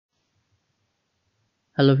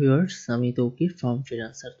Hello viewers, আমি Tauqir from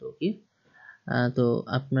freelancer Tauqir. তো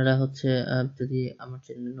আপনারা যদি আমার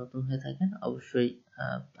চ্যানেলে নতুন হয়ে থাকেন অবশ্যই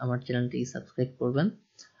আমার চ্যানেলটি সাবস্ক্রাইব করবেন।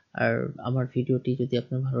 আর আমার ভিডিওটি যদি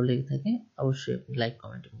আপনার ভালো লেগে থাকে অবশ্যই লাইক,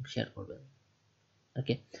 কমেন্ট এবং শেয়ার করবেন।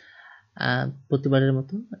 ওকে, প্রতিবারের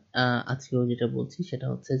মতো আজকেও যেটা বলছি সেটা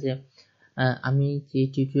হচ্ছে যে আমি যে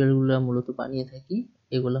টিউটোরিয়ালগুলো মূলত বানিয়ে থাকি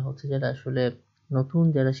এগুলো হচ্ছে যারা আসলে নতুন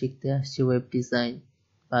যারা শিখতে আসছে ওয়েব ডিজাইন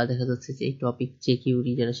বা দেখা যাচ্ছে যে এই টপিক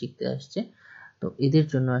jQuery যারা শিখতে আসছে, তো এদের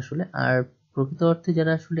জন্য আসলে। আর প্রকৃত অর্থে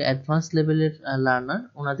যারা আসলে অ্যাডভান্স লেভেলের লার্নার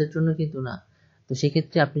ওনাদের জন্য কিন্তু না। তো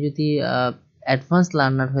সেক্ষেত্রে আপনি যদি অ্যাডভান্স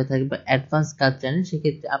লার্নার হয়ে থাকে বা অ্যাডভান্স কাজ জানেন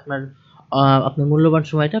সেক্ষেত্রে আপনার মূল্যবান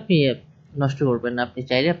সময়টা আপনি নষ্ট করবেন না। আপনি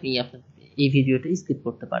চাইলে আপনার এই ভিডিওটা স্কিপ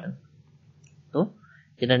করতে পারেন। তো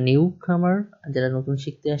যারা নিউ কামার, যারা নতুন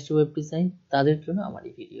শিখতে আসছে ওয়েব ডিজাইন তাদের জন্য আমার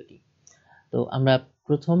এই ভিডিওটি। তো আমরা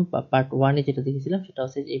প্রথম পার্ট 1 যেটা দেখেছিলাম সেটা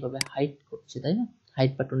হচ্ছে যে এইভাবে হাইড করছে, তাই না?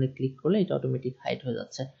 হাইড বাটনে ক্লিক করলে এটা অটোমেটিক হাইড হয়ে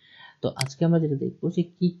যাচ্ছে। তো আজকে আমরা যেটা দেখবো যে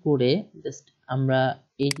কি করে জাস্ট আমরা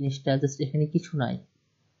এই জিনিসটা জাস্ট এখানে কিছু নাই,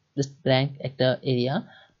 জাস্ট ব্ল্যাঙ্ক একটা এরিয়া।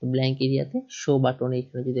 তো ব্ল্যাঙ্ক এরিয়াতে শো বাটনে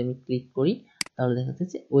এখানে যদি আমি ক্লিক করি তাহলে দেখা যাচ্ছে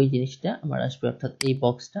যে ওই জিনিসটা আমার আসবে, অর্থাৎ এই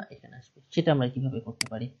বক্সটা এখানে আসবে। সেটা আমরা কিভাবে করতে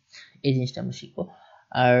পারি এই জিনিসটা আমরা শিখবো।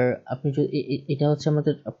 আর আপনি যদি এটা হচ্ছে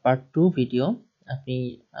আমাদের পার্ট 2 ভিডিও। আপনি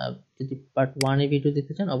যদি পার্ট 1 এর ভিডিও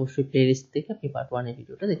দেখতে চান অবশ্যই প্লেলিস্ট থেকে আপনি পার্ট 1 এর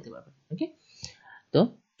ভিডিওটা দেখতে পাবেন। ওকে, তো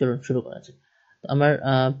চলুন শুরু করা যাক। তো আমার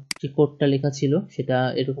যে কোডটা লেখা ছিল সেটা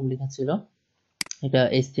এরকম লেখা ছিল। এটা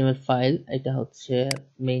HTML ফাইল, এটা হচ্ছে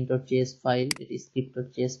main.js ফাইল, এটা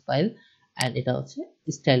script.js ফাইল, এন্ড এটা হচ্ছে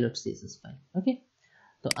style.css ফাইল। ওকে,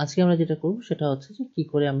 তো আজকে আমরা যেটা করব সেটা হচ্ছে যে কি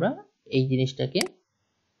করে আমরা এই জিনিসটাকে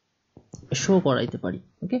শো করাইতে পারি।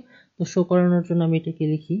 ওকে, তো শো করানোর জন্য আমি এটাকে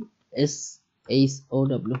লিখি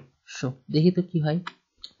SHOW, শো। দেখি তো কি হয়।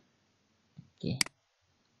 ওকে,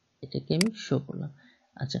 এটাকে আমি শো করলাম।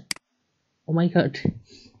 আচ্ছা, ও মাই গড,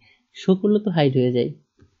 শো করলে তো হাইড হয়ে যায়।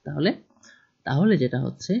 তাহলে যেটা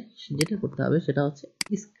করতে হবে সেটা হচ্ছে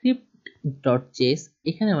script.js,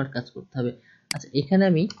 এখানে আমার কাজ করতে হবে। আচ্ছা, এখানে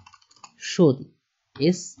আমি শো দিই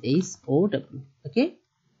SHOW। ওকে,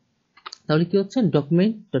 তাহলে কি হচ্ছে,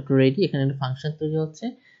 document.ready, এখানে একটা ফাংশন তৈরি হচ্ছে,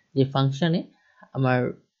 যে ফাংশনে আমার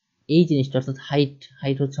এই জিনিসটা অর্থাৎ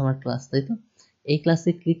হাইট হচ্ছে আমার ক্লাস, তাই তো? এই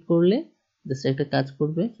ক্লাসে ক্লিক করলে জাস্ট একটা কাজ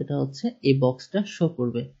করবে, সেটা হচ্ছে এই বক্সটা শো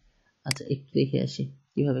করবে। আচ্ছা, একটু দেখে আসি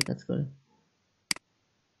কিভাবে কাজ করে।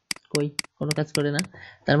 কই, কোনো কাজ করে না।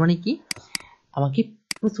 তার মানে কি, আমাকে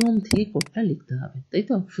প্রথম থেকে কোডটা লিখতে হবে, তাই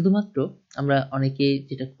তো? শুধুমাত্র আমরা অনেকে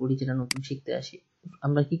যেটা করি, যেটা নতুন শিখতে আসি,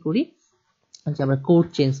 আমরা কি করি যে আমরা কোড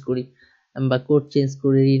চেঞ্জ করি, বা কোড চেঞ্জ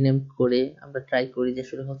করে রিনেম করে আমরা ট্রাই করি যে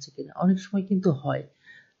আসলে হচ্ছে কিনা। অনেক সময় কিন্তু হয়।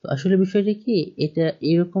 তো আসলে বিষয়টা কি, এটা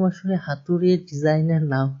এরকম আসলে হাতুড়ে ডিজাইনার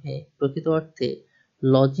না হয়ে প্রকৃত অর্থে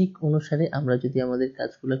লজিক অনুসারে আমরা যদি আমাদের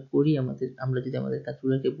কাজগুলো করি, আমরা যদি আমাদের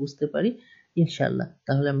কাজগুলোকে বুঝতে পারি, ইনশাআল্লাহ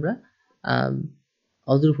তাহলে আমরা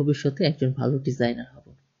অদূর ভবিষ্যতে একজন ভালো ডিজাইনার হব,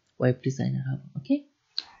 ওয়েব ডিজাইনার হব। ওকে,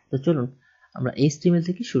 তো চলুন আমরা HTML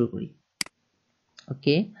থেকে শুরু করি।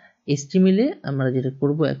 ওকে, HTML এ আমরা যেটা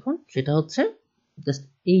করব এখন সেটা হচ্ছে জাস্ট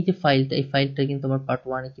এই যে ফাইলটা, এই ফাইলটা কিন্তু আমার পার্ট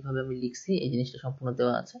 1 এ কিভাবে আমি লিখছি এই জিনিসটা সম্পূর্ণ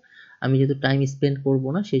দেওয়া আছে। আমি যেহেতু টাইম স্পেন্ড করব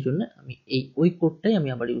না সেই জন্য আমি ওই কোডটাই আমি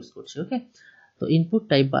আবার ইউজ করছি। ওকে, তো ইনপুট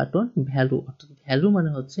টাইপ বাটন ভ্যালু, অর্থাৎ ভ্যালু মানে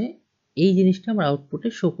হচ্ছে এই জিনিসটা আমার আউটপুটে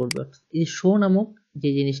শো করবে, অর্থাৎ এই শো নামক যে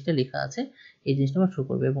জিনিসটা লেখা আছে এই জিনিসটা আমার শো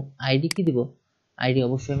করবে। এবং আইডি কি দিব? আইডি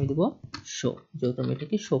অবশ্যই আমি দিব শো, যেহেতু আমি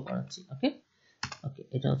এটাকে শো করাচ্ছি। ওকে,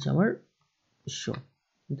 এটা হচ্ছে আমার শো,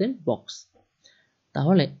 দেন বক্স।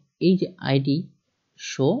 তাহলে এই যে আইডি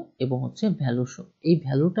শো এবং হচ্ছে ভ্যালু শো, এই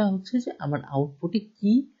ভ্যালুটা হচ্ছে যে আমার আউটপুটে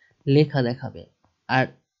কি লেখা দেখাবে, আর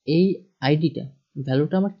এই আইডিটা,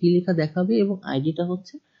 ভ্যালুটা আমার কি লেখা দেখাবে এবং আইডিটা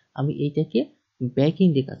হচ্ছে আমি এইটাকে ব্যাকিং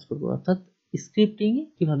দিয়ে কাজ করব, অর্থাৎ স্ক্রিপ্টিং এ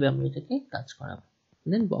কিভাবে আমি এটাকে কাজ করাবো।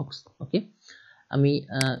 দেন বক্স। ওকে, আমি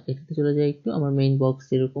এটাতে চলে যাই একটু। আমার মেইন বক্স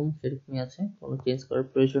সেরকমই আছে, কোনো চেঞ্জ করার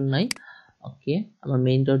প্রয়োজন নাই। ওকে, আমার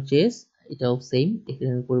main.js এটাও সেম,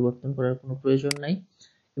 এখানে পরিবর্তন করার কোনো প্রয়োজন নাই।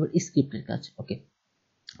 এবার স্ক্রিপ্টের কাজ। ওকে,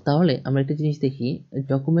 তাহলে আমরা একটা জিনিস দেখি,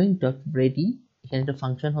 document.ready, এখানে একটা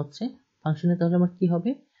ফাংশন হচ্ছে। ফাংশনে তাহলে আমার কি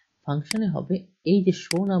হবে? ফাংশনে হবে এই যে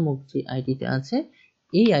শো নামক যে আইডিটা আছে,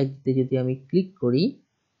 এই আইডিতে যদি আমি ক্লিক করি,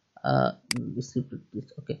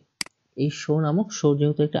 ওকে, এই শো নামক, শো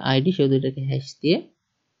যেহেতু একটা আইডি সেহেতু এটাকে হ্যাশ দিয়ে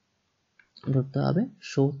ধরতে হবে।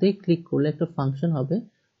 শোতে ক্লিক করলে একটা ফাংশন হবে,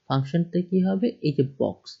 ফাংশনটা কি হবে? এই যে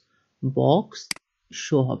বক্স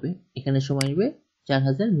শো হবে, এখানে সময় নেবে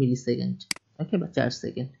 4000 মিলি সেকেন্ড। ওকে, বা 4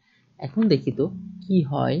 সেকেন্ড। এখন দেখি তো কি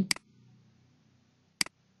হয়।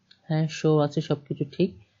 হ্যাঁ, শো আছে, সবকিছু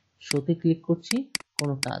ঠিক। শোতে ক্লিক করছি,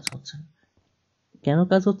 কোনো কাজ হচ্ছে না। কেন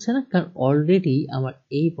কাজ হচ্ছে না? কারণ অলরেডি আমার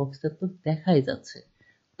এই বক্সটা তো দেখাই যাচ্ছে।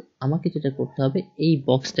 আমাকে যেটা করতে হবে, এই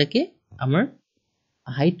বক্সটাকে আমার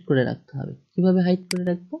হাইড করে রাখতে হবে। কিভাবে হাইড করে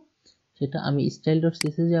রাখবো সেটা আমি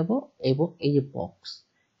style.css এ যাব এবং এই যে বক্স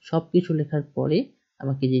সবকিছু লেখার পরে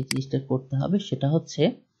আমাকে যে জিনিসটা করতে হবে সেটা হচ্ছে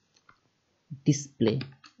ডিসপ্লে।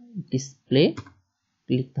 ডিসপ্লে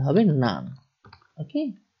লিখতে হবে নান। ওকে,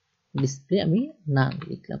 ডিসপ্লে আমি নান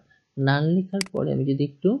লিখলাম। নান লেখার পরে আমি যদি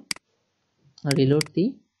একটু রিলোড দিই,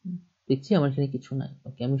 দেখছি আমার এখানে কিছু নাই।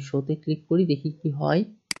 ওকে, আমি শোতে ক্লিক করি, দেখি কি হয়।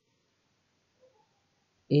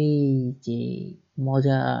 এই যে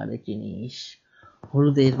মজার জিনিস,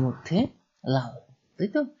 হলুদের মধ্যে লাল, তাই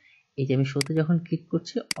তো? এই যে আমি শোতে যখন ক্লিক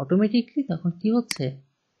করছি অটোমেটিকলি তখন কি হচ্ছে,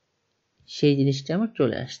 সেই জিনিসটা আমার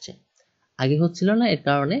চলে আসছে। আগে হচ্ছিল না, এর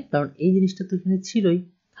কারণে কারণ এই জিনিসটা তো এখানে ছিলই,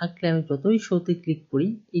 থাকলে আমি যতই শোতে ক্লিক করি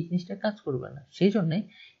এই জিনিসটা কাজ করবে না। সেই জন্য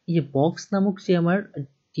এই যে বক্স নামক যে আমার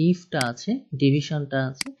ডিভটা আছে, ডিভিশনটা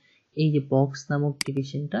আছে, এই যে বক্স নামক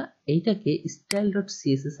ডিভিশনটা, এইটাকে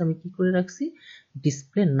style.css আমি কি করে রাখছি,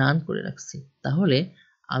 ডিসপ্লে নান করে রাখছি। তাহলে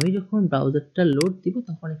আমি যখন ব্রাউজারটা লোড দিব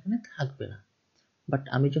তখন এখানে থাকবে না, বাট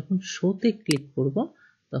আমি যখন শোতে ক্লিক করব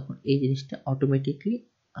তখন এই জিনিসটা অটোমেটিকলি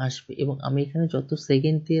আসবে এবং আমি এখানে যত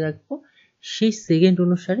সেকেন্ড দিয়ে রাখবো সেই সেকেন্ড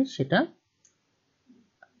অনুসারে সেটা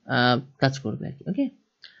কাজ করবে আর কি। ওকে,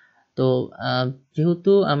 তো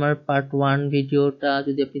যেহেতু আমার পার্ট 1 ভিডিওটা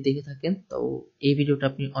যদি আপনি দেখে থাকেন তো এই ভিডিওটা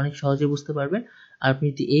আপনি অনেক সহজে বুঝতে পারবেন। আর আপনি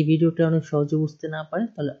যদি এই ভিডিওটা অনেক সহজে বুঝতে না পারেন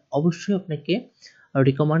তাহলে অবশ্যই আপনাকে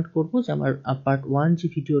রিকমেন্ড করব যে আমার পার্ট 1 যে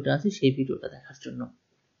ভিডিওটা আছে সেই ভিডিওটা দেখার জন্য।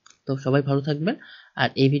 তো সবাই ভালো থাকবেন। আর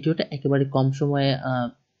এই ভিডিওটা একেবারে কম সময়ে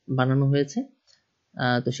বানানো হয়েছে।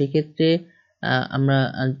 তো সেক্ষেত্রে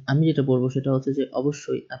আমি যেটা বলবো সেটা হচ্ছে যে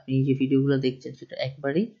অবশ্যই আপনি যে ভিডিওগুলো দেখছেন সেটা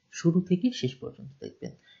একবারেই শুরু থেকে শেষ পর্যন্ত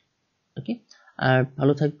দেখবেন। ওকে, আর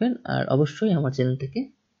ভালো থাকবেন। আর অবশ্যই আমার চ্যানেলটাকে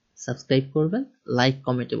সাবস্ক্রাইব করবেন, লাইক,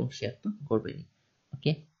 কমেন্ট এবং শেয়ার তো করবেনই।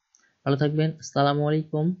 ওকে, ভালো থাকবেন। আসসালামু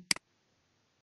আলাইকুম।